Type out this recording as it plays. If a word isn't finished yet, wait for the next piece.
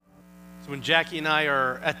So when Jackie and I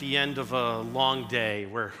are at the end of a long day,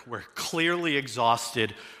 we're clearly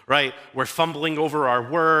exhausted, right? We're fumbling over our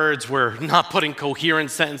words. We're not putting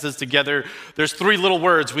coherent sentences together. There's three little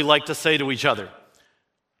words we like to say to each other.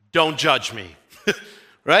 Don't judge me,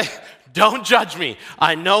 right? Don't judge me.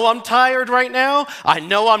 I know I'm tired right now. I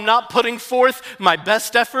know I'm not putting forth my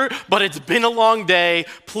best effort, but it's been a long day.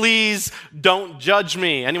 Please don't judge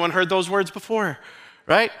me. Anyone heard those words before,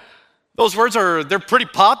 right? Those words they're pretty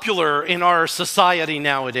popular in our society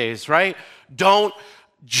nowadays, right? Don't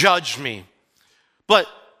judge me. But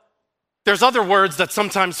there's other words that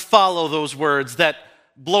sometimes follow those words that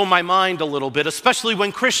blow my mind a little bit, especially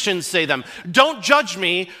when Christians say them. Don't judge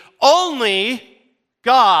me, only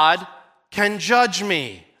God can judge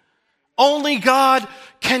me. Only God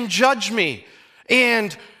can judge me.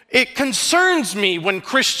 And it concerns me when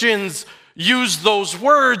Christians use those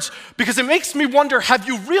words because it makes me wonder, have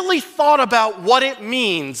you really thought about what it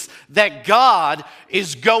means that God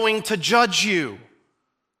is going to judge you?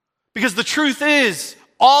 Because the truth is,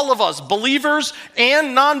 all of us, believers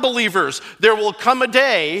and non-believers, there will come a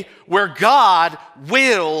day where God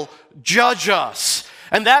will judge us.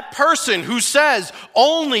 And that person who says,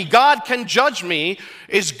 only God can judge me,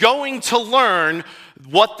 is going to learn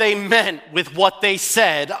what they meant with what they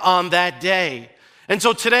said on that day. And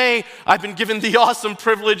so today, I've been given the awesome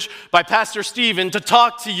privilege by Pastor Stephen to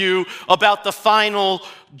talk to you about the final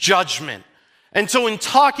judgment. And so in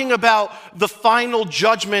talking about the final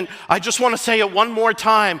judgment, I just want to say it one more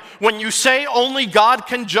time. When you say only God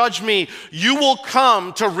can judge me, you will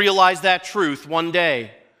come to realize that truth one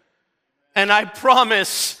day. And I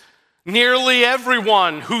promise nearly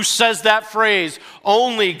everyone who says that phrase,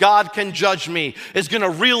 only God can judge me, is going to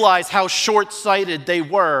realize how short-sighted they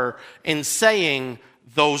were in saying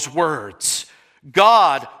those words.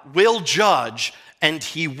 God will judge, and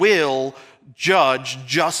he will judge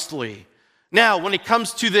justly. Now, when it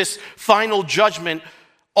comes to this final judgment,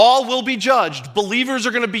 all will be judged. Believers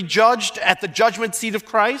are going to be judged at the judgment seat of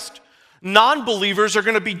Christ. Non-believers are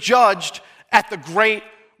going to be judged at the great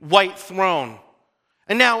white throne.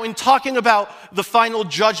 And now, in talking about the final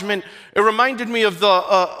judgment, it reminded me of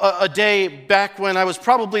a day back when I was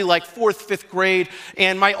probably like 4th, 5th grade,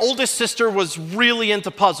 and my oldest sister was really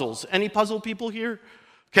into puzzles. Any puzzle people here?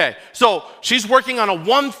 Okay, so she's working on a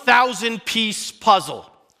 1,000-piece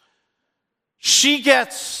puzzle. She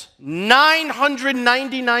gets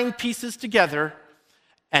 999 pieces together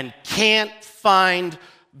and can't find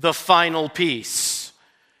the final piece.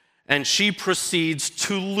 And she proceeds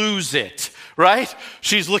to lose it, right?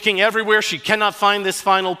 She's looking everywhere. She cannot find this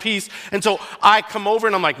final piece. And so I come over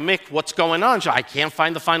and I'm like, Mick, what's going on? I can't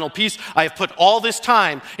find the final piece. I have put all this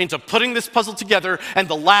time into putting this puzzle together and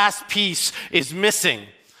the last piece is missing.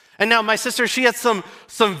 And now my sister, she had some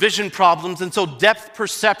vision problems, and so depth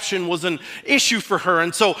perception was an issue for her.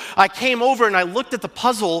 And so I came over and I looked at the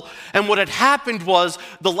puzzle, and what had happened was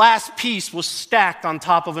the last piece was stacked on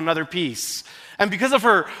top of another piece. And because of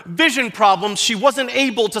her vision problems, she wasn't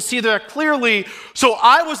able to see that clearly, so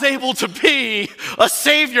I was able to be a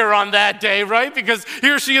savior on that day, right? Because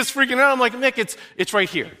here she is freaking out. I'm like, Mick, it's right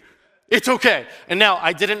here. It's okay. And now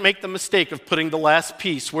I didn't make the mistake of putting the last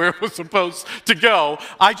piece where it was supposed to go.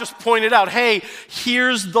 I just pointed out, hey,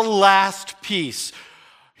 here's the last piece.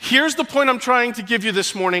 Here's the point I'm trying to give you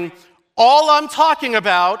this morning. All I'm talking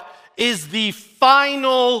about is the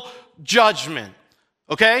final judgment.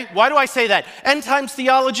 Okay? Why do I say that? End times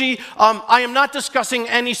theology, I am not discussing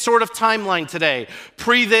any sort of timeline today.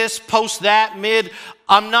 Pre this, post that, mid.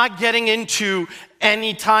 I'm not getting into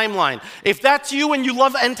any timeline. If that's you and you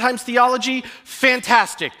love end times theology,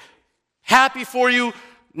 fantastic. Happy for you.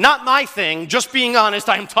 Not my thing, just being honest.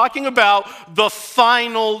 I am talking about the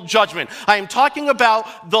final judgment. I am talking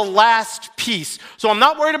about the last piece. So I'm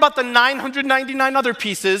not worried about the 999 other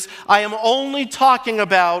pieces. I am only talking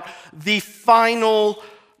about the final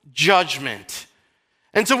judgment.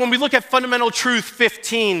 And so when we look at Fundamental Truth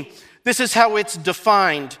 15, this is how it's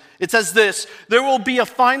defined. It says this: there will be a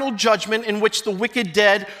final judgment in which the wicked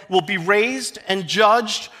dead will be raised and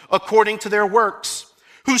judged according to their works.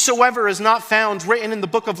 Whosoever is not found written in the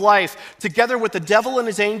book of life, together with the devil and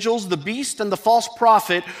his angels, the beast and the false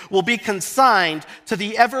prophet, will be consigned to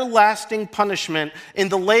the everlasting punishment in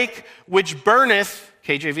the lake which burneth,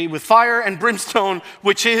 KJV, with fire and brimstone,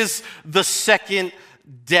 which is the second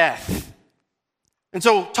death. And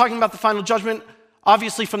so, talking about the final judgment,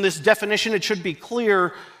 obviously from this definition, it should be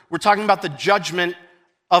clear we're talking about the judgment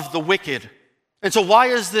of the wicked. And so why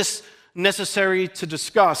is this necessary to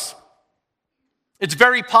discuss? It's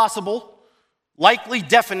very possible, likely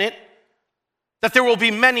definite, that there will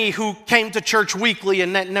be many who came to church weekly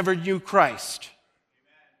and that never knew Christ.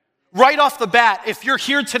 Right off the bat, if you're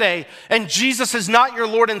here today and Jesus is not your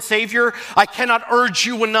Lord and Savior, I cannot urge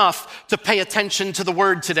you enough to pay attention to the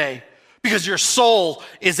word today because your soul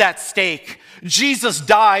is at stake. Jesus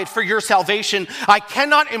died for your salvation. I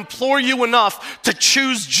cannot implore you enough to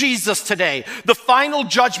choose Jesus today. The final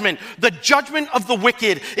judgment, the judgment of the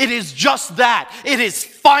wicked, it is just that. It is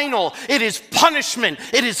final. It is punishment.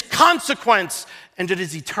 It is consequence, and it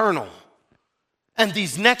is eternal. And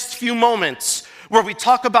these next few moments where we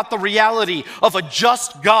talk about the reality of a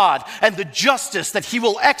just God and the justice that he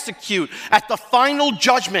will execute at the final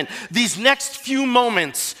judgment, these next few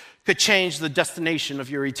moments could change the destination of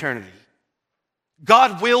your eternity.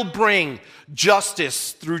 God will bring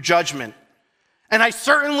justice through judgment. And I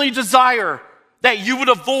certainly desire that you would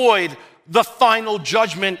avoid the final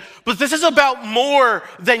judgment. But this is about more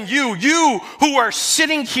than you. You who are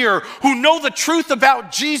sitting here, who know the truth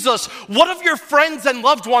about Jesus. What of your friends and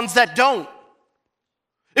loved ones that don't?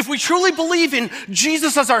 If we truly believe in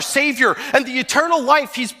Jesus as our Savior and the eternal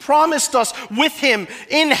life he's promised us with him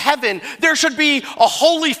in heaven, there should be a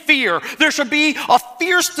holy fear. There should be a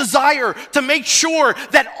fierce desire to make sure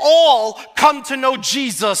that all come to know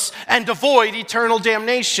Jesus and avoid eternal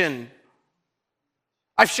damnation.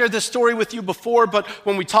 I've shared this story with you before, but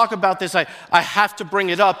when we talk about this, I have to bring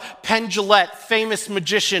it up. Penn Jillette, famous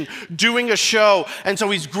magician, doing a show, and so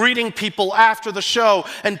he's greeting people after the show,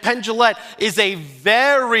 and Penn Jillette is a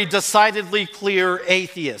very decidedly clear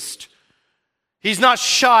atheist. He's not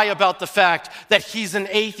shy about the fact that he's an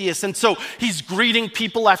atheist, and so he's greeting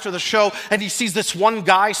people after the show, and he sees this one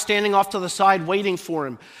guy standing off to the side waiting for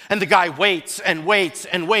him. And the guy waits and waits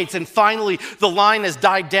and waits, and finally the line has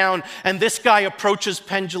died down, and this guy approaches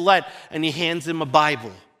Penn Jillette, and he hands him a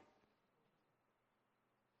Bible.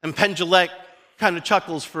 And Penn Jillette kind of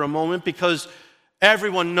chuckles for a moment because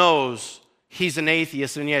everyone knows he's an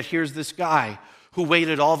atheist, and yet here's this guy who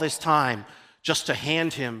waited all this time just to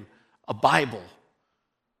hand him a Bible.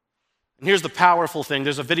 And here's the powerful thing.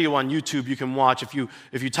 There's a video on YouTube you can watch. If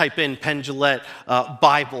you type in Penn Jillette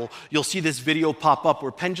Bible, you'll see this video pop up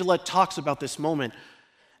where Penn Jillette talks about this moment.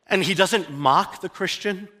 And he doesn't mock the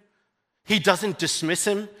Christian. He doesn't dismiss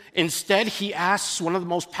him. Instead, he asks one of the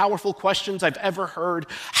most powerful questions I've ever heard.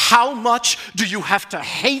 How much do you have to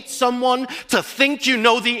hate someone to think you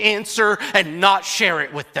know the answer and not share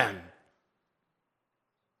it with them?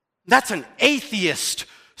 That's an atheist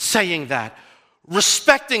saying that,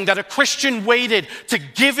 respecting that a Christian waited to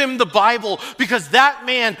give him the Bible because that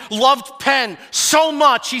man loved Penn so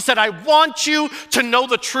much. He said, I want you to know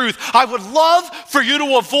the truth. I would love for you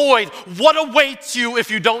to avoid what awaits you if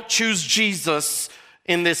you don't choose Jesus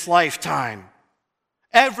in this lifetime.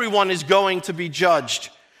 Everyone is going to be judged.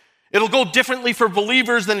 It'll go differently for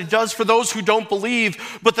believers than it does for those who don't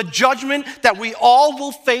believe, but the judgment that we all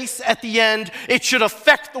will face at the end, it should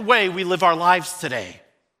affect the way we live our lives today.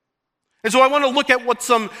 And so I want to look at what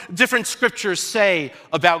some different scriptures say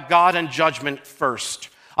about God and judgment first.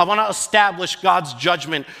 I want to establish God's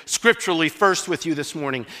judgment scripturally first with you this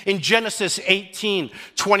morning. In Genesis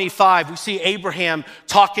 18:25, we see Abraham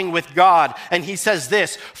talking with God, and he says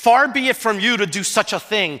this, "Far be it from you to do such a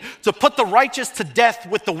thing, to put the righteous to death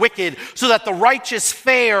with the wicked, so that the righteous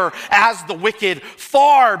fare as the wicked.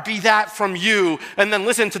 Far be that from you." And then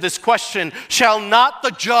listen to this question, "Shall not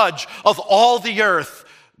the judge of all the earth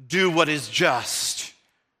do what is just?"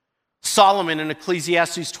 Solomon in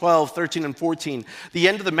Ecclesiastes 12:13 and 14, "The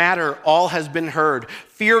end of the matter, all has been heard.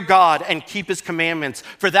 Fear God and keep his commandments,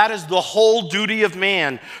 for that is the whole duty of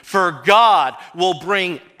man. For God will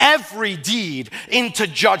bring every deed into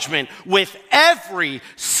judgment with every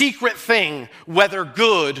secret thing, whether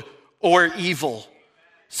good or evil."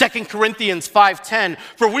 2 Corinthians 5:10,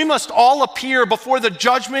 "For we must all appear before the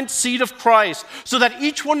judgment seat of Christ, so that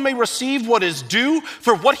each one may receive what is due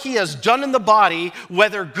for what he has done in the body,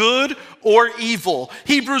 whether good or evil."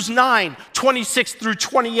 Hebrews 9:26 through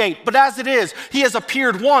 28, "But as it is, he has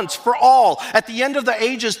appeared once for all at the end of the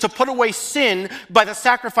ages to put away sin by the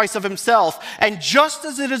sacrifice of himself. And just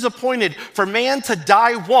as it is appointed for man to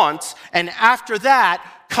die once, and after that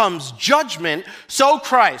comes judgment, so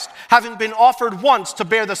Christ, having been offered once to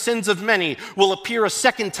bear the sins of many, will appear a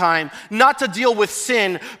second time, not to deal with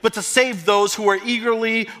sin, but to save those who are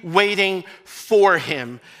eagerly waiting for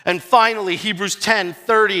him." And finally, Hebrews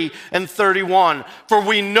 10:30 and 31, "For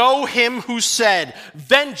we know him who said,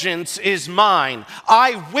 'Vengeance is mine,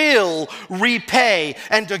 I will repay.'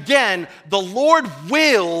 And again, the Lord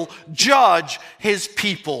will judge his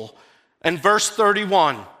people." And verse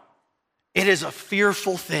 31, "It is a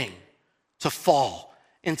fearful thing to fall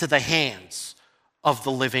into the hands of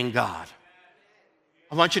the living God."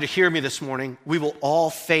 I want you to hear me this morning. We will all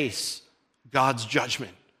face God's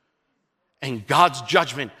judgment. And God's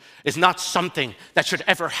judgment is not something that should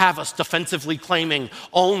ever have us defensively claiming,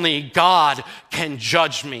 only God can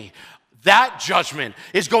judge me. That judgment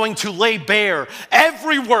is going to lay bare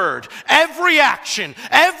every word, every action,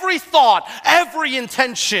 every thought, every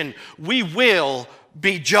intention we will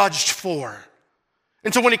be judged for.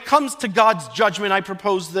 And so when it comes to God's judgment, I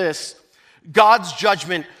propose this. God's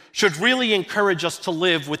judgment should really encourage us to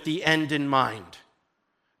live with the end in mind.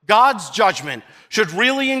 God's judgment should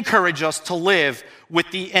really encourage us to live with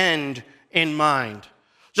the end in mind.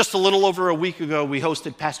 Just a little over a week ago, we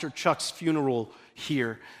hosted Pastor Chuck's funeral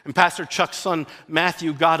here. And Pastor Chuck's son,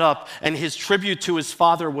 Matthew, got up, and his tribute to his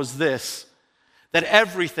father was this, that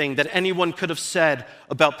everything that anyone could have said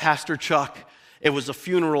about Pastor Chuck, it was a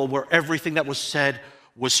funeral where everything that was said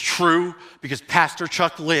was true because Pastor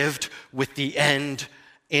Chuck lived with the end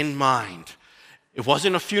in mind. It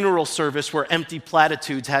wasn't a funeral service where empty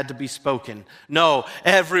platitudes had to be spoken. No,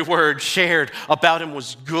 every word shared about him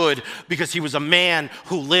was good because he was a man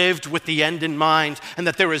who lived with the end in mind, and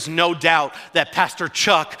that there is no doubt that Pastor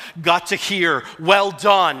Chuck got to hear, "Well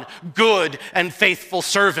done, good and faithful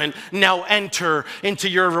servant. Now enter into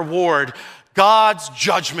your reward." God's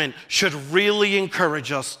judgment should really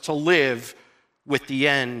encourage us to live with the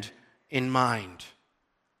end in mind.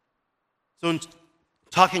 So in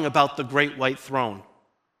talking about the great white throne,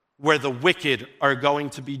 where the wicked are going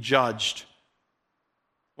to be judged,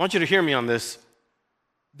 I want you to hear me on this.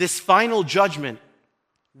 This final judgment,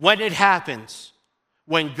 when it happens,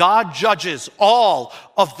 when God judges all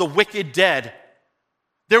of the wicked dead,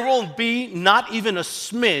 there will be not even a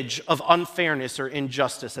smidge of unfairness or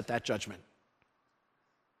injustice at that judgment.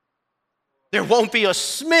 There won't be a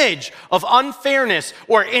smidge of unfairness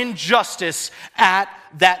or injustice at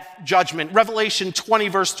that judgment. Revelation 20,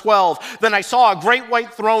 verse 12. Then I saw a great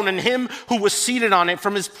white throne and him who was seated on it.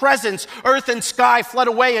 From his presence, earth and sky fled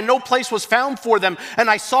away, and no place was found for them. And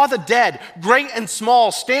I saw the dead, great and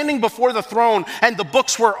small, standing before the throne, and the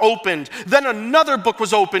books were opened. Then another book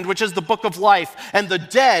was opened, which is the book of life. And the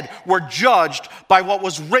dead were judged by what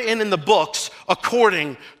was written in the books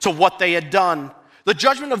according to what they had done. The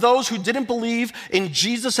judgment of those who didn't believe in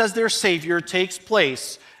Jesus as their Savior takes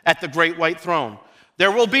place at the great white throne.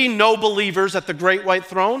 There will be no believers at the great white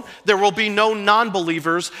throne. There will be no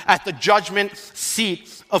non-believers at the judgment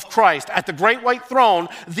seat of Christ. At the great white throne,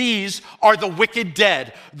 these are the wicked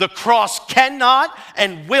dead. The cross cannot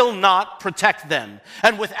and will not protect them.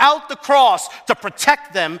 And without the cross to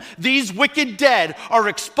protect them, these wicked dead are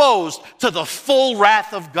exposed to the full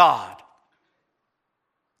wrath of God.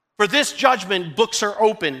 For this judgment, books are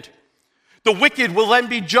opened. The wicked will then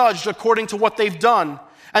be judged according to what they've done.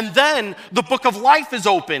 And then the book of life is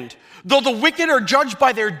opened. Though the wicked are judged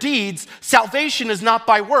by their deeds, salvation is not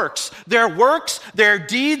by works. Their works, their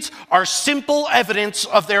deeds, are simple evidence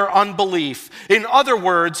of their unbelief. In other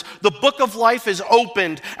words, the book of life is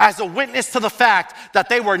opened as a witness to the fact that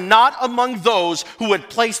they were not among those who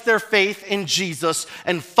had placed their faith in Jesus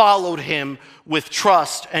and followed him with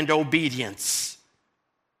trust and obedience.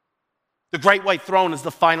 The great white throne is the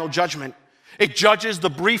final judgment. It judges the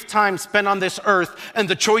brief time spent on this earth and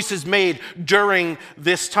the choices made during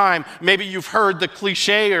this time. Maybe you've heard the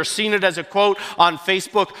cliche or seen it as a quote on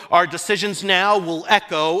Facebook, "Our decisions now will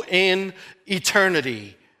echo in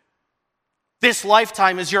eternity." This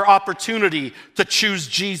lifetime is your opportunity to choose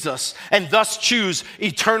Jesus and thus choose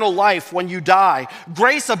eternal life when you die.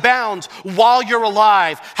 Grace abounds while you're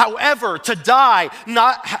alive. However, to die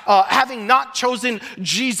having not chosen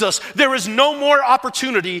Jesus, there is no more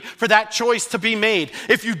opportunity for that choice to be made.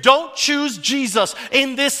 If you don't choose Jesus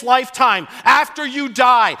in this lifetime, after you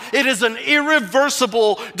die, it is an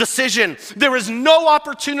irreversible decision. There is no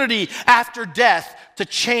opportunity after death to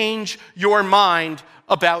change your mind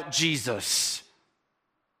about Jesus.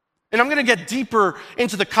 And I'm going to get deeper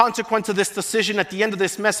into the consequence of this decision at the end of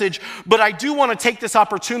this message, but I do want to take this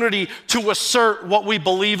opportunity to assert what we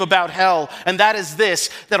believe about hell, and that is this,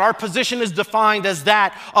 that our position is defined as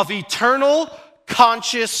that of eternal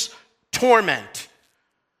conscious torment.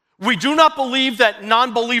 We do not believe that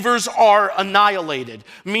non-believers are annihilated,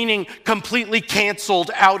 meaning completely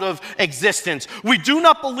canceled out of existence. We do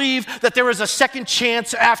not believe that there is a second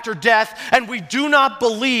chance after death, and we do not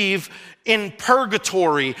believe in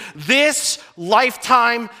purgatory. This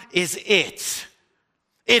lifetime is it.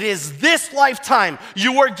 It is this lifetime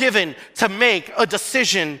you are given to make a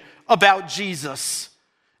decision about Jesus.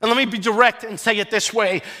 And let me be direct and say it this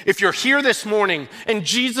way. If you're here this morning and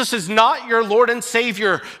Jesus is not your Lord and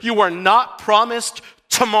Savior, you are not promised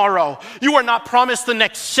tomorrow. You are not promised the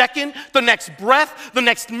next second, the next breath, the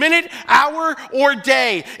next minute, hour, or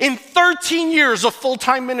day. In 13 years of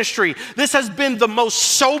full-time ministry, this has been the most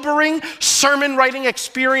sobering sermon writing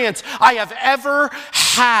experience I have ever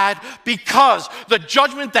had, because the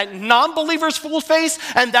judgment that non-believers will face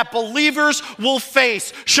and that believers will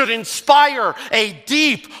face should inspire a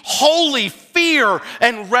deep, holy fear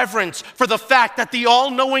and reverence for the fact that the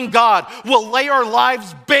all-knowing God will lay our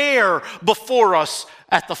lives bare before us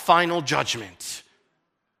at the final judgment.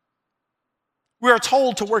 We are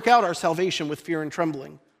told to work out our salvation with fear and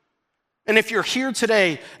trembling. And if you're here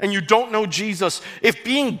today and you don't know Jesus, if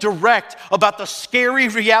being direct about the scary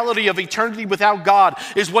reality of eternity without God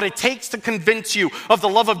is what it takes to convince you of the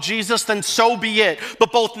love of Jesus, then so be it.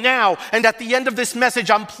 But both now and at the end of this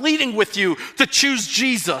message, I'm pleading with you to choose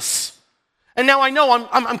Jesus. And now I know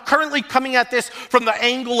I'm currently coming at this from the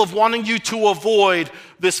angle of wanting you to avoid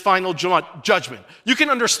this final judgment. You can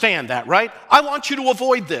understand that, right? I want you to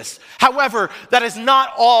avoid this. However, that is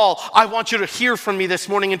not all I want you to hear from me this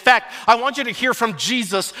morning. In fact, I want you to hear from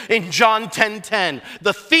Jesus in John 10:10.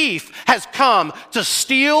 The thief has come to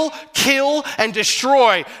steal, kill, and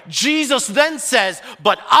destroy. Jesus then says,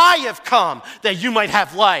 but I have come that you might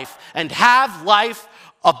have life and have life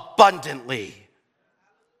abundantly.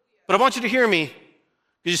 But I want you to hear me,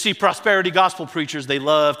 because you see, prosperity gospel preachers, they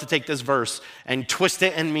love to take this verse and twist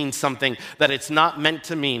it and mean something that it's not meant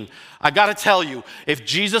to mean. I got to tell you, if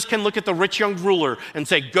Jesus can look at the rich young ruler and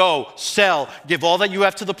say, go, sell, give all that you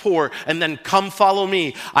have to the poor, and then come follow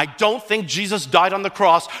me, I don't think Jesus died on the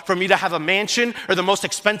cross for me to have a mansion or the most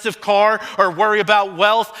expensive car or worry about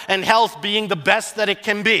wealth and health being the best that it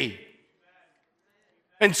can be.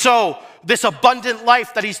 And so, this abundant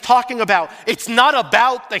life that he's talking about, it's not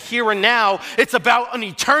about the here and now, it's about an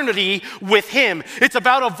eternity with him. It's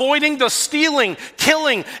about avoiding the stealing,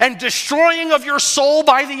 killing, and destroying of your soul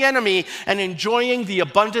by the enemy and enjoying the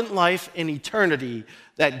abundant life in eternity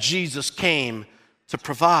that Jesus came to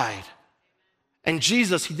provide. And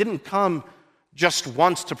Jesus, he didn't come just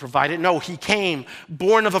once to provide it. No, he came,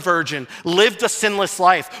 born of a virgin, lived a sinless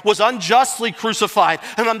life, was unjustly crucified,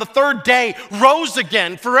 and on the third day rose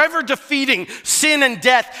again, forever defeating sin and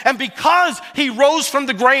death. And because he rose from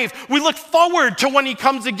the grave, we look forward to when he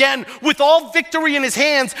comes again with all victory in his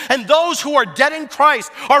hands, and those who are dead in Christ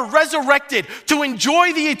are resurrected to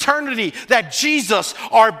enjoy the eternity that Jesus,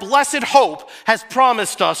 our blessed hope, has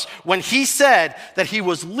promised us when he said that he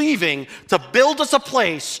was leaving to build us a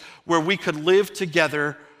place where we could live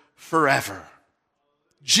together forever.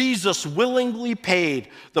 Jesus willingly paid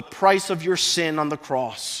the price of your sin on the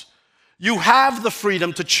cross. You have the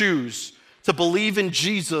freedom to choose to believe in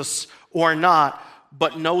Jesus or not,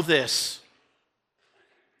 but know this: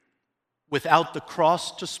 without the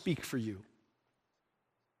cross to speak for you,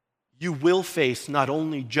 you will face not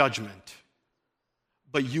only judgment,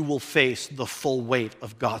 but you will face the full weight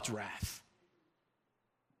of God's wrath.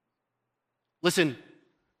 Listen,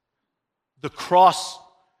 the cross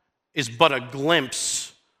is but a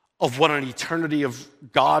glimpse of what an eternity of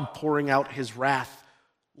God pouring out his wrath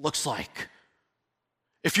looks like.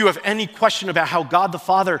 If you have any question about how God the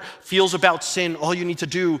Father feels about sin, all you need to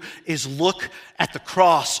do is look at the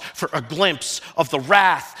cross for a glimpse of the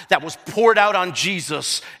wrath that was poured out on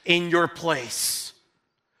Jesus in your place.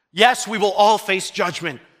 Yes, we will all face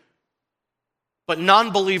judgment, but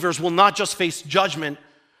non-believers will not just face judgment.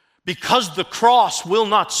 Because the cross will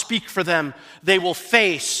not speak for them, they will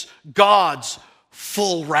face God's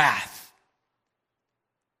full wrath.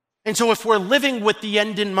 And so if we're living with the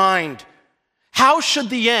end in mind, how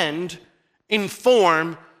should the end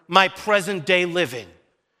inform my present day living?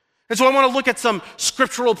 And so I want to look at some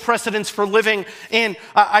scriptural precedents for living, and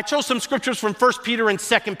I chose some scriptures from 1 Peter and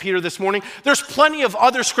 2 Peter this morning. There's plenty of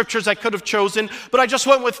other scriptures I could have chosen, but I just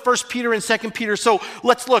went with 1 Peter and 2 Peter. So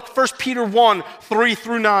let's look. 1 Peter 1, 3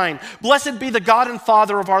 through 9. Blessed be the God and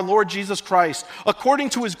Father of our Lord Jesus Christ.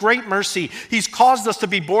 According to his great mercy, he's caused us to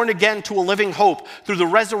be born again to a living hope through the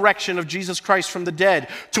resurrection of Jesus Christ from the dead,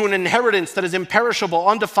 to an inheritance that is imperishable,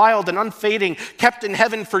 undefiled, and unfading, kept in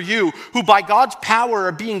heaven for you, who by God's power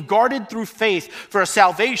are being guarded through faith for a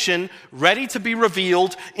salvation ready to be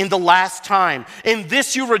revealed in the last time. In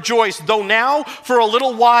this you rejoice, though now for a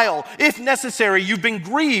little while, if necessary, you've been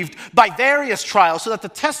grieved by various trials, so that the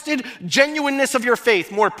tested genuineness of your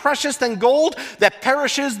faith, more precious than gold that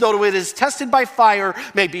perishes though it is tested by fire,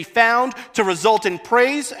 may be found to result in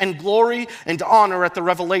praise and glory and honor at the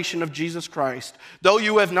revelation of Jesus Christ. Though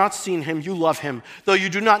you have not seen him, you love him. Though you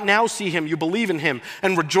do not now see him, you believe in him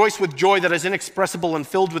and rejoice with joy that is inexpressible and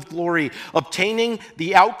filled with glory, obtaining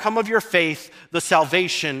the outcome of your faith, the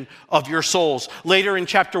salvation of your souls. Later in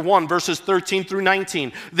chapter 1, verses 13 through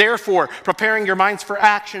 19, therefore, preparing your minds for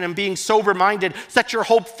action and being sober-minded, set your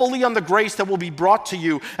hope fully on the grace that will be brought to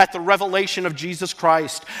you at the revelation of Jesus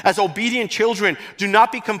Christ. As obedient children, do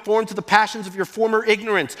not be conformed to the passions of your former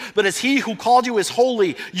ignorance, but as he who called you is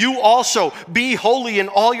holy, you also be holy in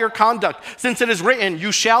all your conduct, since it is written,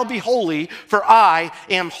 you shall be holy, for I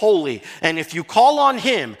am holy. And if you call on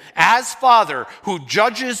him as Father, who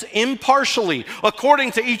judges impartially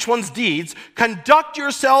according to each one's deeds, conduct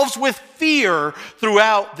yourselves with fear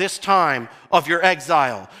throughout this time of your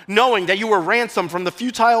exile, knowing that you were ransomed from the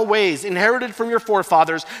futile ways inherited from your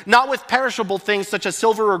forefathers, not with perishable things such as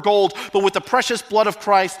silver or gold, but with the precious blood of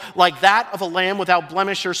Christ, like that of a lamb without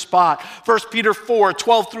blemish or spot. 1 Peter 4,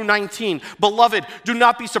 12 through 19. Beloved, do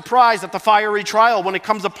not be surprised at the fiery trial when it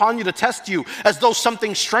comes upon you to test you, as though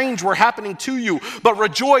something strange were happening to you, but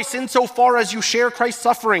rejoice insofar as you share Christ's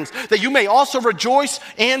sufferings, that you may also rejoice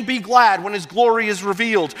and be glad when his glory is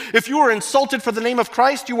revealed. If you are insulted for the name of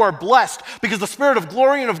Christ, you are blessed, because the Spirit of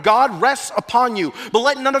glory and of God rests upon you. But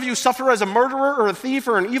let none of you suffer as a murderer or a thief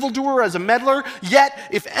or an evildoer or as a meddler. Yet,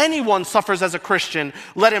 if anyone suffers as a Christian,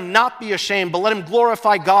 let him not be ashamed, but let him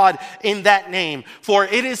glorify God in that name. For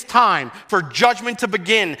it is time for judgment to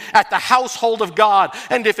begin at the household of God.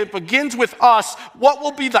 And if it begins with us, what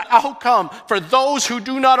will be the outcome for those who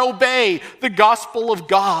do not obey the gospel of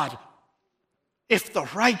God? If the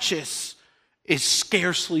righteous is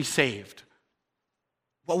scarcely saved,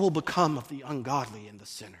 what will become of the ungodly and the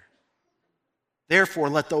sinner? Therefore,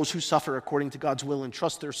 let those who suffer according to God's will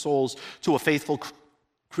entrust their souls to a faithful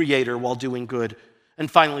Creator while doing good. And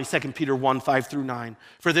finally, 2 Peter 1, 5 through 9.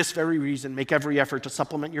 For this very reason, make every effort to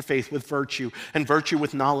supplement your faith with virtue, and virtue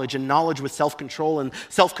with knowledge, and knowledge with self-control, and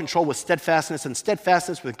self-control with steadfastness, and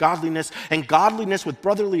steadfastness with godliness, and godliness with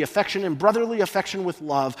brotherly affection, and brotherly affection with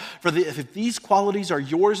love. For if these qualities are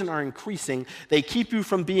yours and are increasing, they keep you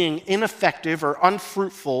from being ineffective or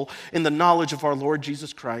unfruitful in the knowledge of our Lord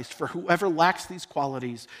Jesus Christ. For whoever lacks these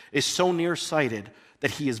qualities is so nearsighted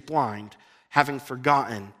that he is blind, having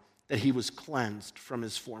forgotten that he was cleansed from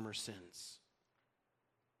his former sins.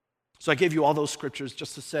 So I gave you all those scriptures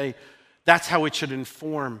just to say that's how it should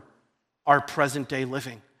inform our present day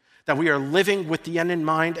living. That we are living with the end in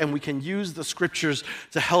mind, and we can use the scriptures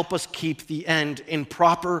to help us keep the end in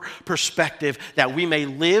proper perspective, that we may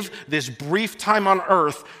live this brief time on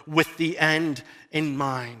earth with the end in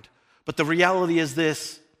mind. But the reality is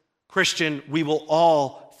this, Christian, we will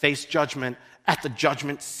all face judgment at the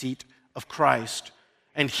judgment seat of Christ.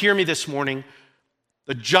 And hear me this morning,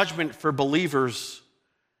 the judgment for believers,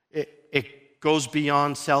 it goes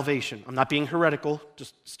beyond salvation. I'm not being heretical,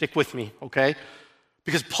 just stick with me, okay?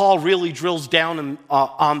 Because Paul really drills down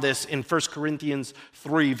on this in 1 Corinthians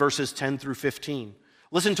 3, verses 10 through 15.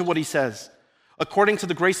 Listen to what he says. According to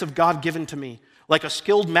the grace of God given to me, like a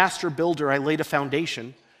skilled master builder, I laid a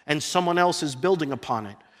foundation, and someone else is building upon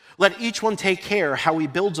it. Let each one take care how he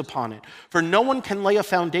builds upon it. For no one can lay a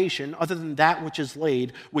foundation other than that which is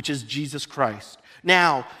laid, which is Jesus Christ.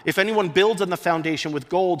 Now, if anyone builds on the foundation with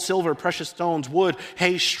gold, silver, precious stones, wood,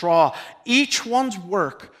 hay, straw, each one's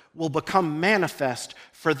work will become manifest,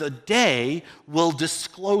 for the day will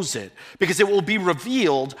disclose it, because it will be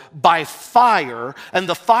revealed by fire, and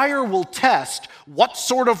the fire will test what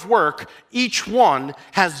sort of work each one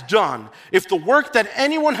has done. If the work that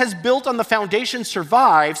anyone has built on the foundation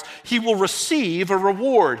survives, he will receive a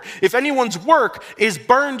reward. If anyone's work is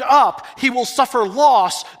burned up, he will suffer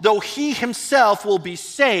loss, though he himself will be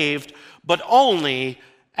saved, but only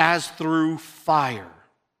as through fire.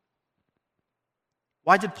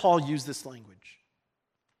 Why did Paul use this language?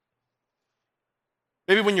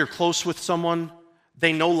 Maybe when you're close with someone,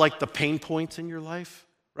 they know like the pain points in your life,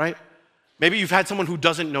 right? Maybe you've had someone who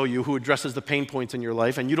doesn't know you who addresses the pain points in your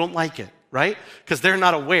life and you don't like it, right? Because they're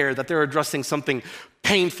not aware that they're addressing something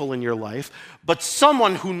painful in your life. But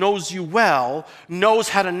someone who knows you well knows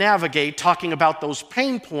how to navigate talking about those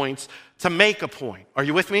pain points to make a point. Are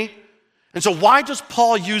you with me? And so why does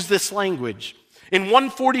Paul use this language? In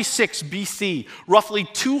 146 BC, roughly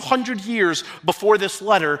 200 years before this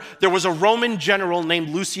letter, there was a Roman general named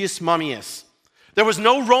Lucius Mummius. There was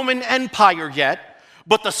no Roman Empire yet,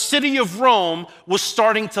 but the city of Rome was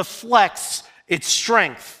starting to flex its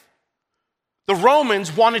strength. The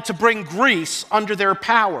Romans wanted to bring Greece under their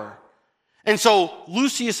power. And so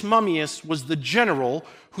Lucius Mummius was the general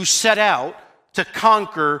who set out to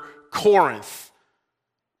conquer Corinth.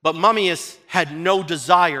 But Mummius had no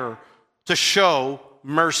desire to show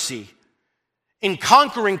mercy. In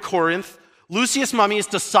conquering Corinth, Lucius Mummius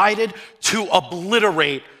decided to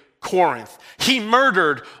obliterate Corinth. He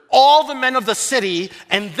murdered all the men of the city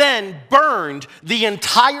and then burned the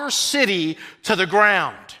entire city to the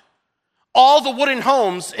ground. All the wooden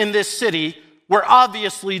homes in this city were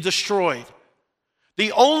obviously destroyed.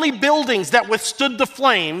 The only buildings that withstood the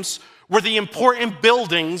flames were the important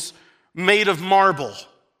buildings made of marble.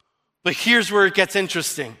 But here's where it gets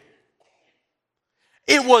interesting.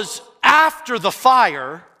 It was after the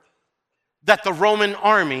fire that the Roman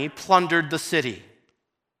army plundered the city.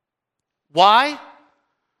 Why?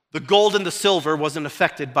 The gold and the silver wasn't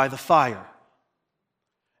affected by the fire.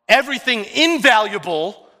 Everything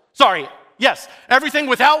everything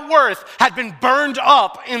without worth had been burned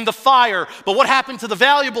up in the fire. But what happened to the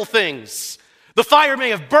valuable things? The fire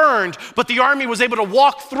may have burned, but the army was able to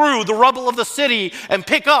walk through the rubble of the city and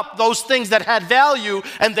pick up those things that had value,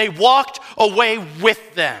 and they walked away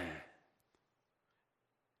with them.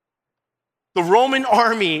 The Roman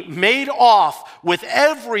army made off with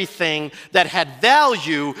everything that had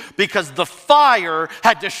value because the fire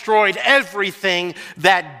had destroyed everything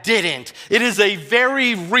that didn't. It is a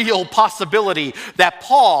very real possibility that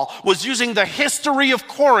Paul was using the history of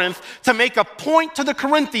Corinth to make a point to the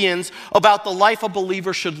Corinthians about the life a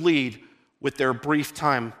believer should lead with their brief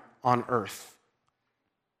time on earth.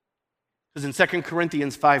 Because in 2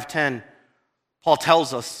 Corinthians 5:10, Paul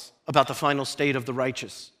tells us about the final state of the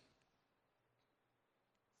righteous.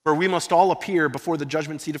 For we must all appear before the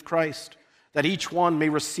judgment seat of Christ, that each one may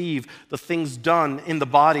receive the things done in the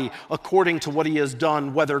body according to what he has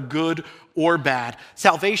done, whether good or bad.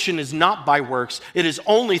 Salvation is not by works, it is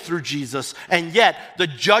only through Jesus. And yet, the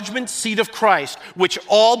judgment seat of Christ, which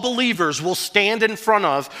all believers will stand in front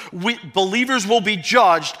of, believers will be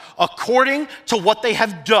judged according to what they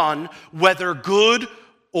have done, whether good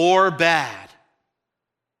or bad.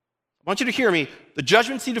 I want you to hear me. The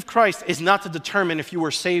judgment seat of Christ is not to determine if you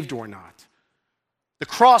are saved or not. The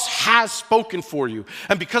cross has spoken for you.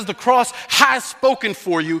 And because the cross has spoken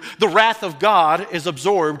for you, the wrath of God is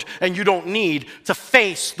absorbed, and you don't need to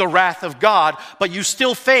face the wrath of God, but you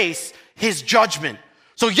still face his judgment.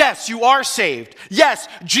 So yes, you are saved. Yes,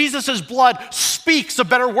 Jesus' blood speaks a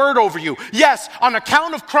better word over you. Yes, on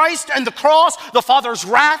account of Christ and the cross, the Father's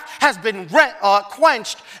wrath has been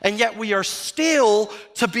quenched, and yet we are still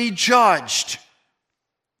to be judged.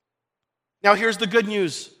 Now here's the good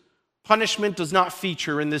news. Punishment does not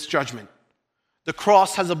feature in this judgment. The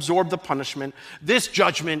cross has absorbed the punishment. This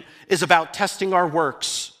judgment is about testing our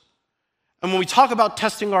works. And when we talk about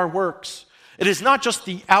testing our works, it is not just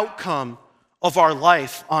the outcome of our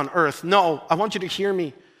life on earth. No, I want you to hear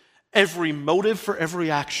me. Every motive for every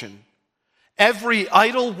action, every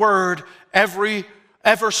idle word,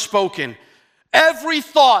 ever spoken, every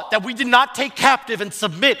thought that we did not take captive and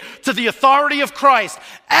submit to the authority of Christ,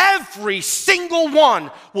 every single one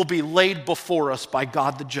will be laid before us by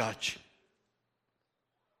God the judge.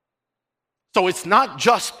 So it's not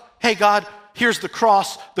just, hey God, here's the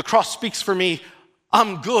cross speaks for me,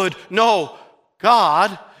 I'm good. No,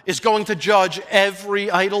 God is going to judge every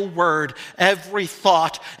idle word, every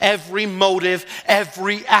thought, every motive,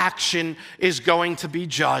 every action is going to be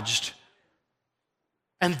judged.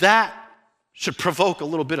 And that should provoke a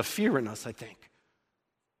little bit of fear in us, I think.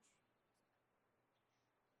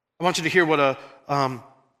 I want you to hear what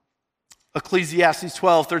Ecclesiastes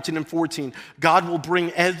 12, 13 and 14. God will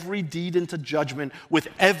bring every deed into judgment with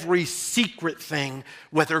every secret thing,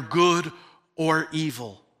 whether good or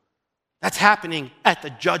evil. That's happening at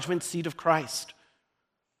the judgment seat of Christ.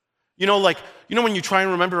 You know when you try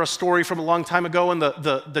and remember a story from a long time ago and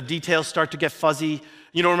the details start to get fuzzy?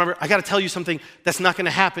 Remember, I got to tell you something that's not going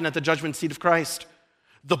to happen at the judgment seat of Christ.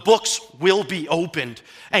 The books will be opened,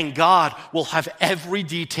 and God will have every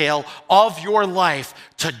detail of your life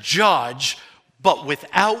to judge, but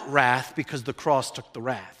without wrath, because the cross took the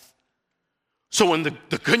wrath. So when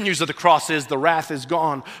the good news of the cross is the wrath is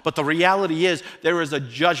gone, but the reality is there is a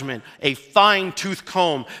judgment, a fine-tooth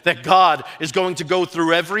comb that God is going to go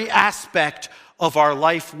through every aspect of our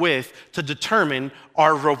life with to determine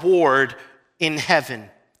our reward in heaven.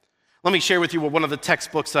 Let me share with you what one of the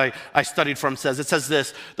textbooks I studied from says. It says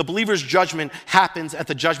this: the believer's judgment happens at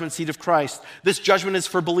the judgment seat of Christ. This judgment is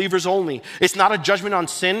for believers only. It's not a judgment on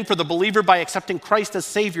sin, for the believer, by accepting Christ as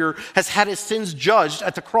Savior, has had his sins judged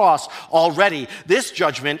at the cross already. This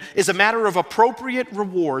judgment is a matter of appropriate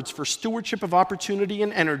rewards for stewardship of opportunity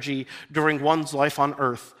and energy during one's life on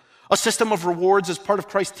earth. A system of rewards is part of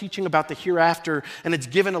Christ's teaching about the hereafter, and it's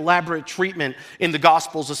given elaborate treatment in the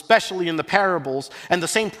Gospels, especially in the parables. And the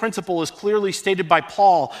same principle is clearly stated by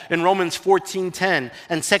Paul in Romans 14:10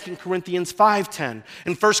 and 2 Corinthians 5:10.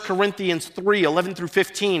 In 1 Corinthians 3:11 through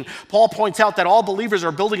 15, Paul points out that all believers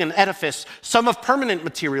are building an edifice, some of permanent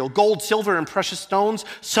material, gold, silver, and precious stones,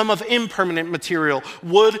 some of impermanent material,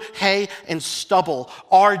 wood, hay, and stubble.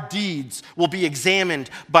 Our deeds will be examined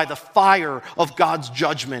by the fire of God's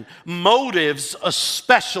judgment. Motives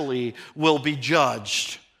especially will be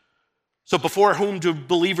judged. So before whom do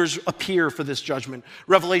believers appear for this judgment?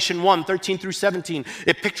 Revelation 1:13 through 17,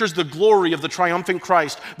 it pictures the glory of the triumphant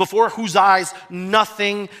Christ, before whose eyes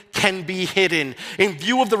nothing can be hidden. In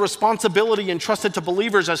view of the responsibility entrusted to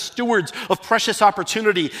believers as stewards of precious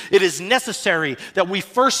opportunity, it is necessary that we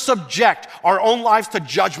first subject our own lives to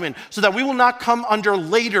judgment so that we will not come under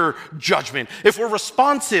later judgment. If we're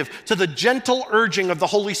responsive to the gentle urging of the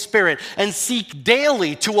Holy Spirit and seek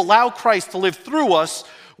daily to allow Christ to live through us,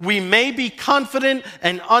 we may be confident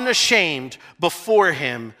and unashamed before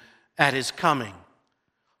him at his coming.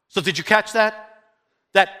 So did you catch that?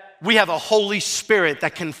 That we have a Holy Spirit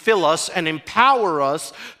that can fill us and empower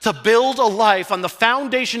us to build a life on the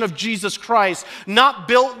foundation of Jesus Christ, not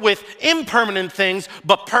built with impermanent things,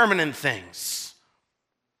 but permanent things.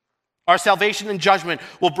 Our salvation and judgment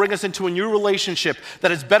will bring us into a new relationship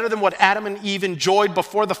that is better than what Adam and Eve enjoyed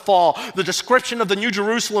before the fall. The description of the New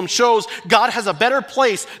Jerusalem shows God has a better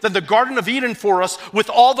place than the Garden of Eden for us, with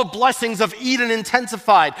all the blessings of Eden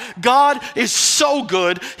intensified. God is so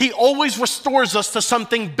good, he always restores us to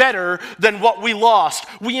something better than what we lost.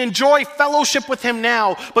 We enjoy fellowship with him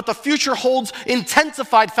now, but the future holds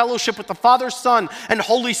intensified fellowship with the Father, Son, and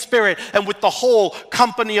Holy Spirit, and with the whole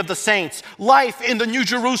company of the saints. Life in the New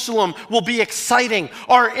Jerusalem will be exciting.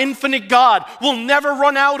 Our infinite God will never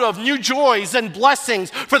run out of new joys and blessings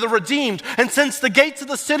for the redeemed. And since the gates of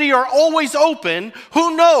the city are always open,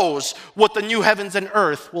 who knows what the new heavens and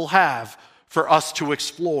earth will have for us to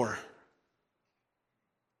explore.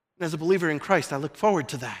 And as a believer in Christ, I look forward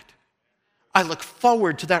to that. I look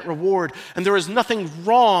forward to that reward, and there is nothing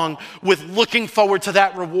wrong with looking forward to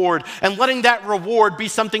that reward and letting that reward be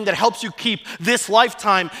something that helps you keep this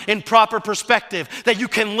lifetime in proper perspective, that you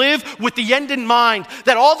can live with the end in mind,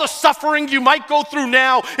 that all the suffering you might go through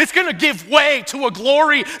now, it's going to give way to a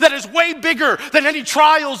glory that is way bigger than any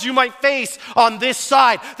trials you might face on this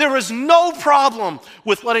side. There is no problem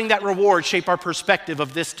with letting that reward shape our perspective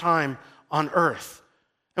of this time on earth.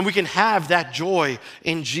 And we can have that joy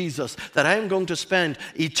in Jesus, that I am going to spend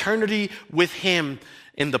eternity with him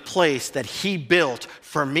in the place that he built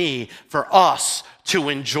for me, for us to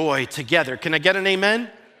enjoy together. Can I get an amen?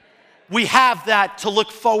 We have that to look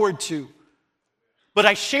forward to. But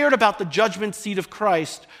I shared about the judgment seat of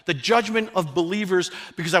Christ, the judgment of believers,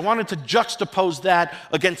 because I wanted to juxtapose that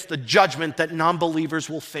against the judgment that non-believers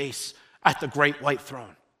will face at the great white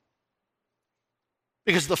throne.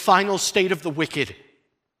 Because the final state of the wicked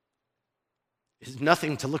is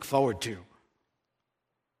nothing to look forward to.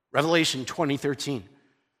 Revelation 20:13.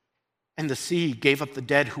 And the sea gave up the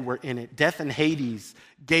dead who were in it. Death and Hades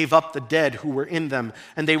gave up the dead who were in them,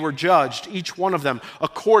 and they were judged, each one of them,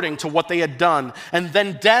 according to what they had done. And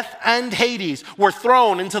then death and Hades were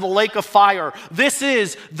thrown into the lake of fire. This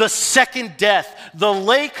is the second death, the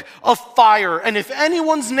lake of fire. And if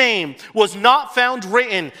anyone's name was not found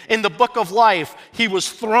written in the book of life, he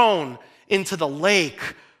was thrown into the lake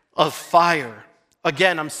of fire.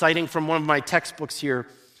 Again, I'm citing from one of my textbooks here.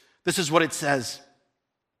 This is what it says.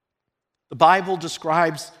 The Bible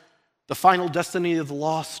describes the final destiny of the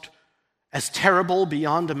lost as terrible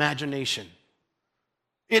beyond imagination.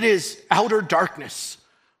 It is outer darkness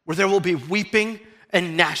where there will be weeping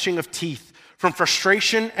and gnashing of teeth from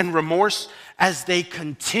frustration and remorse as they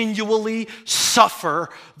continually suffer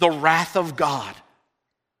the wrath of God.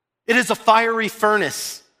 It is a fiery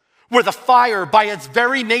furnace where the fire, by its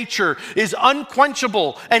very nature, is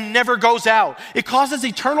unquenchable and never goes out. It causes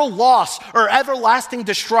eternal loss or everlasting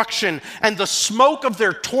destruction, and the smoke of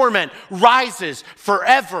their torment rises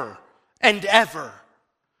forever and ever.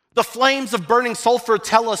 The flames of burning sulfur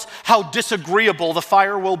tell us how disagreeable the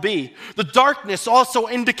fire will be. The darkness also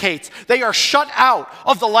indicates they are shut out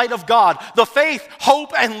of the light of God. The faith,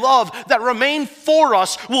 hope, and love that remain for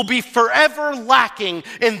us will be forever lacking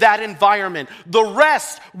in that environment. The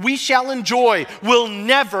rest we shall enjoy will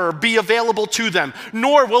never be available to them,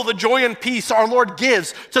 nor will the joy and peace our Lord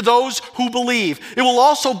gives to those who believe. It will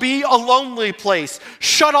also be a lonely place,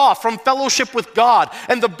 shut off from fellowship with God,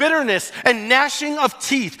 and the bitterness and gnashing of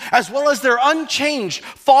teeth as well as their unchanged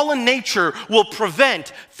fallen nature, will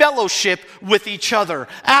prevent fellowship with each other.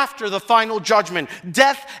 After the final judgment,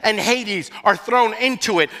 death and Hades are thrown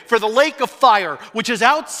into it. For the lake of fire, which is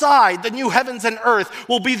outside the new heavens and earth,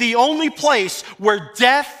 will be the only place where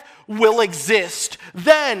death will exist.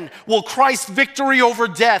 Then will Christ's victory over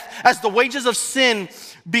death, as the wages of sin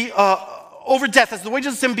be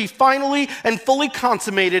finally and fully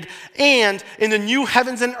consummated, and in the new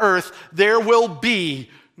heavens and earth there will be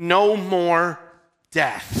no more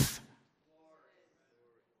death.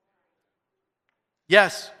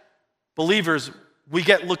 Yes, believers, we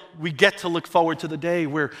get to look forward to the day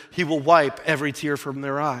where he will wipe every tear from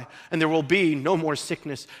their eye, and there will be no more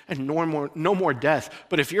sickness and no more death.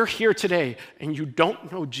 But if you're here today and you don't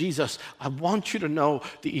know Jesus, I want you to know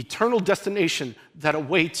the eternal destination that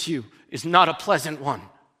awaits you is not a pleasant one.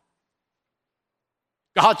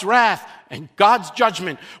 God's wrath and God's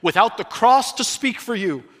judgment without the cross to speak for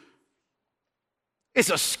you is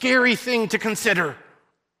a scary thing to consider.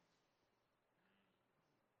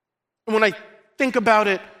 And when I think about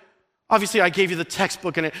it, obviously I gave you the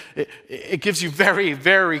textbook, and it gives you very,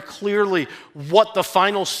 very clearly what the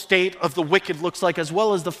final state of the wicked looks like, as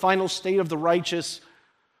well as the final state of the righteous.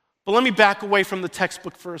 But let me back away from the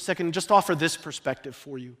textbook for a second and just offer this perspective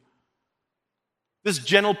for you. This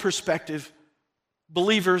gentle perspective.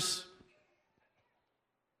 Believers,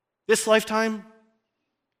 this lifetime,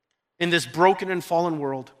 in this broken and fallen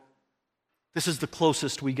world, this is the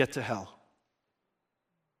closest we get to hell.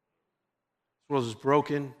 The world is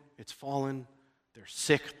broken, it's fallen, there's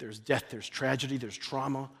sick, there's death, there's tragedy, there's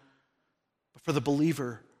trauma. But for the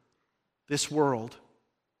believer, this world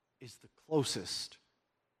is the closest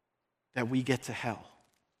that we get to hell.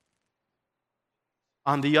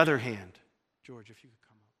 On the other hand, George, if you could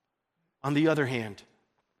come up. On the other hand,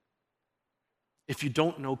 if you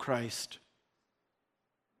don't know Christ,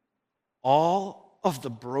 all of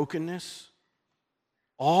the brokenness,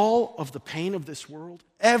 all of the pain of this world,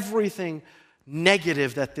 everything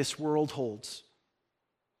negative that this world holds,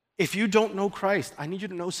 if you don't know Christ, I need you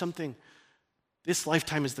to know something. This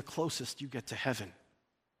lifetime is the closest you get to heaven.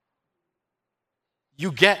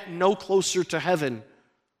 You get no closer to heaven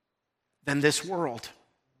than this world.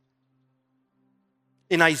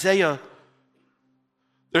 In Isaiah,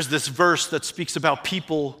 there's this verse that speaks about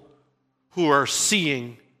people who are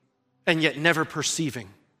seeing and yet never perceiving.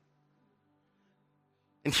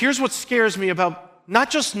 And here's what scares me about not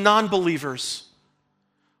just non-believers,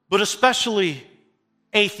 but especially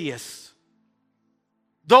atheists.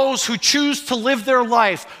 Those who choose to live their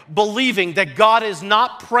life believing that God is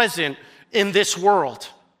not present in this world.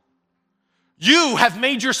 You have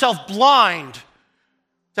made yourself blind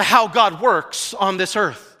to how God works on this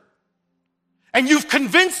earth. And you've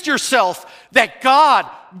convinced yourself that God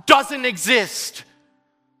doesn't exist.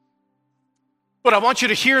 But I want you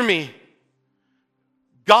to hear me.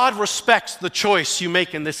 God respects the choice you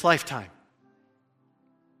make in this lifetime.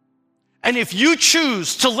 And if you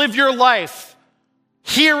choose to live your life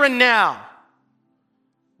here and now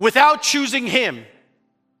without choosing Him,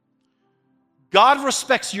 God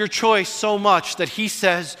respects your choice so much that He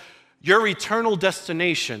says your eternal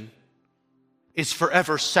destination is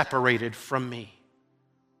forever separated from me.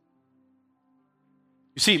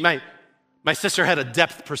 You see, my sister had a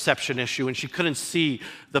depth perception issue, and she couldn't see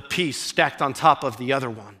the piece stacked on top of the other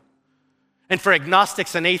one. And for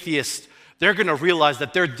agnostics and atheists, they're going to realize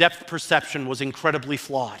that their depth perception was incredibly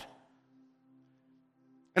flawed.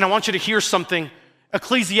 And I want you to hear something.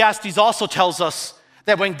 Ecclesiastes also tells us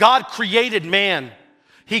that when God created man,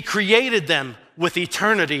 He created them with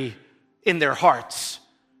eternity in their hearts.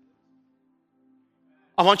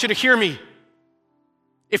 I want you to hear me.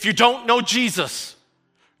 If you don't know Jesus,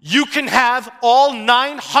 you can have all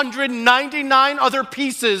 999 other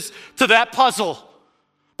pieces to that puzzle.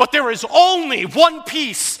 But there is only one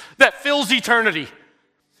piece that fills eternity.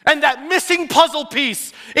 And that missing puzzle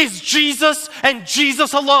piece is Jesus and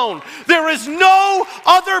Jesus alone. There is no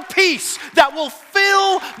other piece that will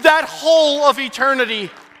fill that hole of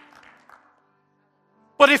eternity.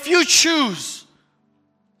 But if you choose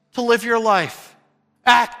to live your life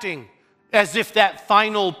acting as if that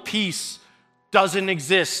final piece doesn't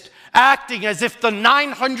exist, acting as if the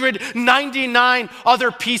 999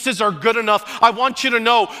 other pieces are good enough, I want you to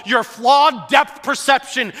know your flawed depth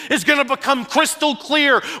perception is going to become crystal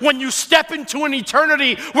clear when you step into an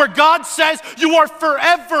eternity where God says you are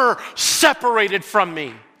forever separated from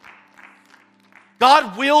me.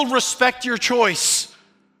 God will respect your choice,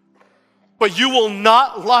 but you will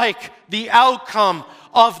not like the outcome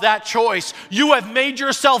of that choice. You have made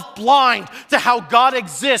yourself blind to how God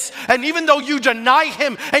exists. And even though you deny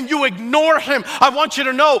him and you ignore him, I want you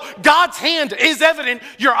to know God's hand is evident.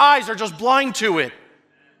 Your eyes are just blind to it.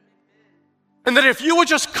 And that if you would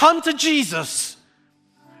just come to Jesus,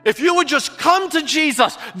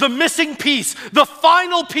 the missing piece, the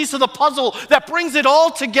final piece of the puzzle that brings it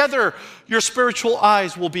all together, your spiritual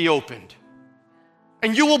eyes will be opened.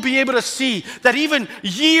 And you will be able to see that even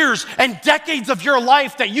years and decades of your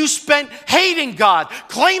life that you spent hating God,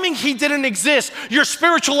 claiming he didn't exist, your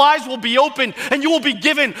spiritual eyes will be opened and you will be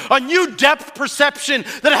given a new depth perception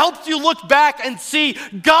that helps you look back and see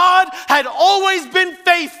God had always been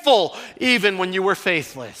faithful even when you were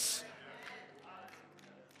faithless.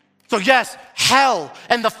 So yes, hell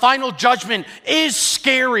and the final judgment is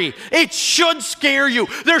scary. It should scare you.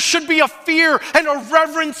 There should be a fear and a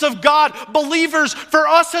reverence of God. Believers, for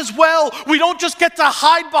us as well, we don't just get to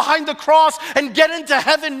hide behind the cross and get into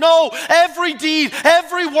heaven. No, every deed,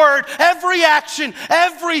 every word, every action,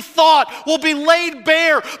 every thought will be laid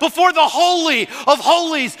bare before the Holy of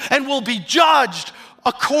Holies and will be judged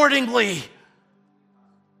accordingly.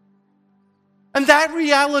 And that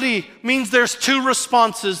reality means there's two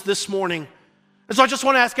responses this morning. And so I just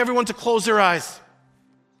want to ask everyone to close their eyes.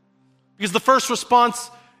 Because the first response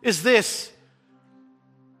is this.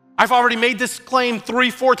 I've already made this claim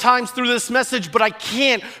 3-4 times through this message, but I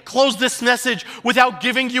can't close this message without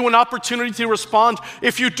giving you an opportunity to respond.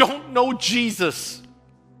 If you don't know Jesus,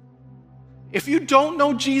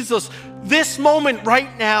 this moment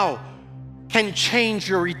right now can change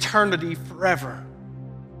your eternity forever.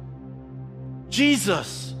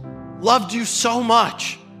 Jesus loved you so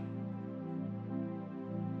much.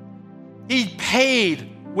 He paid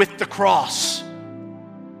with the cross.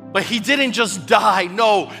 But he didn't just die.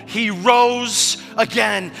 No, he rose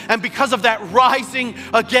again. And because of that rising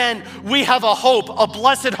again, we have a hope, a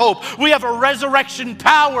blessed hope. We have a resurrection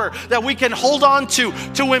power that we can hold on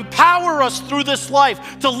to empower us through this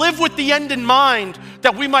life, to live with the end in mind,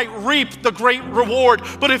 that we might reap the great reward.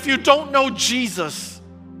 But if you don't know Jesus,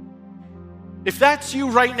 if that's you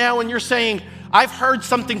right now and you're saying, I've heard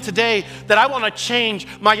something today that I want to change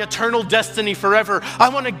my eternal destiny forever. I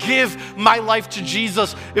want to give my life to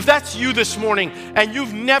Jesus. If that's you this morning and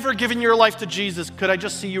you've never given your life to Jesus, could I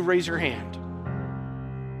just see you raise your hand?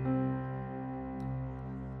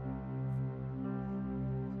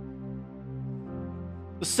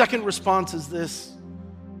 The second response is this.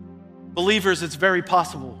 Believers, it's very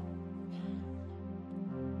possible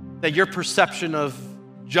that your perception of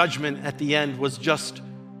judgment at the end was just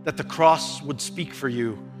that the cross would speak for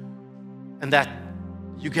you and that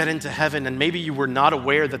you get into heaven, and maybe you were not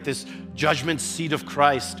aware that this judgment seat of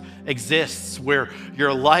Christ exists where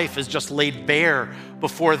your life is just laid bare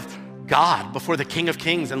before God, before the King of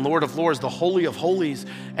Kings and Lord of Lords, the Holy of Holies,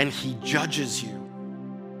 and he judges you.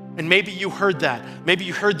 And maybe you heard that. Maybe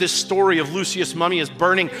you heard this story of Lucius Mummius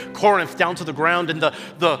burning Corinth down to the ground and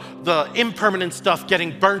the impermanent stuff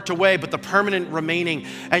getting burnt away, but the permanent remaining.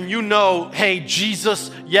 And you know, hey,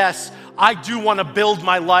 Jesus, yes, I do want to build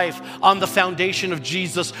my life on the foundation of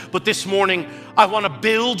Jesus, but this morning I want to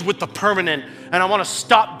build with the permanent and I want to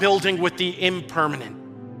stop building with the impermanent.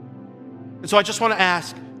 And so I just want to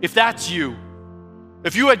ask, if that's you,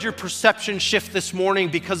 if you had your perception shift this morning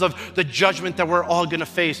because of the judgment that we're all going to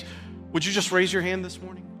face, would you just raise your hand this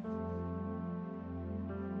morning?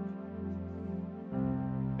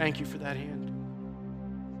 Thank you for that hand.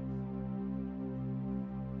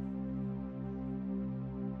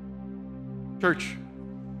 Church,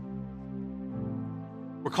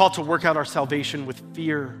 we're called to work out our salvation with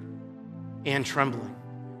fear and trembling.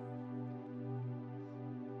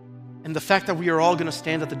 And the fact that we are all going to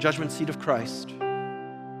stand at the judgment seat of Christ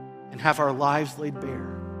and have our lives laid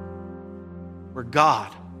bare, where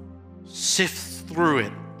God sifts through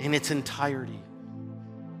it in its entirety,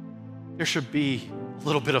 there should be a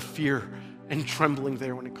little bit of fear and trembling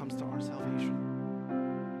there when it comes to our salvation.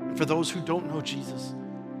 And for those who don't know Jesus,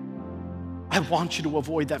 I want you to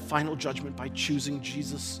avoid that final judgment by choosing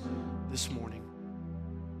Jesus this morning.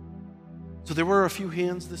 So there were a few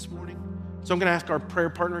hands this morning. So I'm going to ask our prayer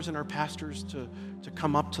partners and our pastors to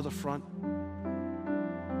come up to the front.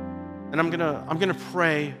 And I'm gonna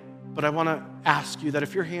pray, but I want to ask you that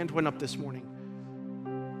if your hand went up this morning,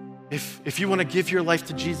 if you want to give your life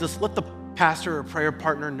to Jesus, let the pastor or prayer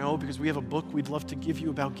partner know, because we have a book we'd love to give you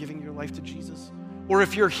about giving your life to Jesus. Or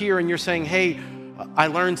if you're here and you're saying, hey, I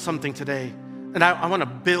learned something today, and I want to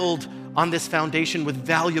build on this foundation with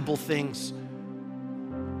valuable things,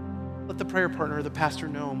 let the prayer partner or the pastor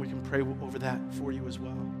know, and we can pray over that for you as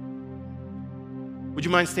well. Would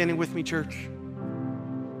you mind standing with me, church?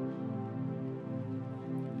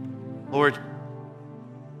 Lord,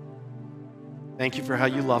 thank you for how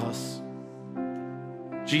you love us.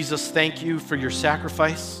 Jesus, thank you for your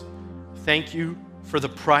sacrifice. Thank you for the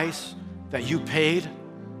price that you paid.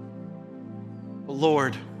 But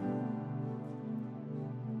Lord,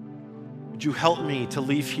 would you help me to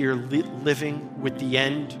leave here living with the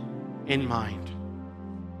end in mind?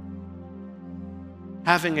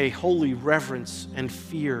 Having a holy reverence and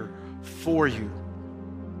fear for you.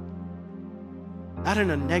 Not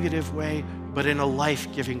in a negative way, but in a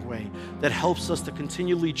life-giving way that helps us to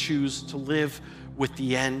continually choose to live with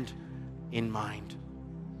the end in mind.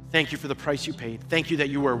 Thank you for the price you paid. Thank you that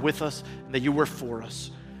you were with us and that you were for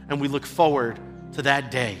us. And we look forward to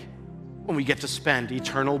that day when we get to spend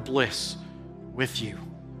eternal bliss with you.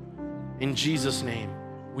 In Jesus' name,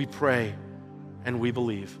 we pray and we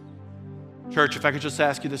believe. Church, if I could just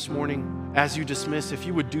ask you this morning, as you dismiss, if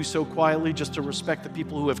you would do so quietly just to respect the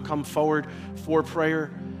people who have come forward for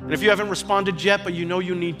prayer. And if you haven't responded yet, but you know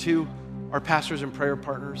you need to, our pastors and prayer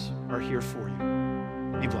partners are here for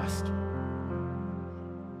you. Be blessed.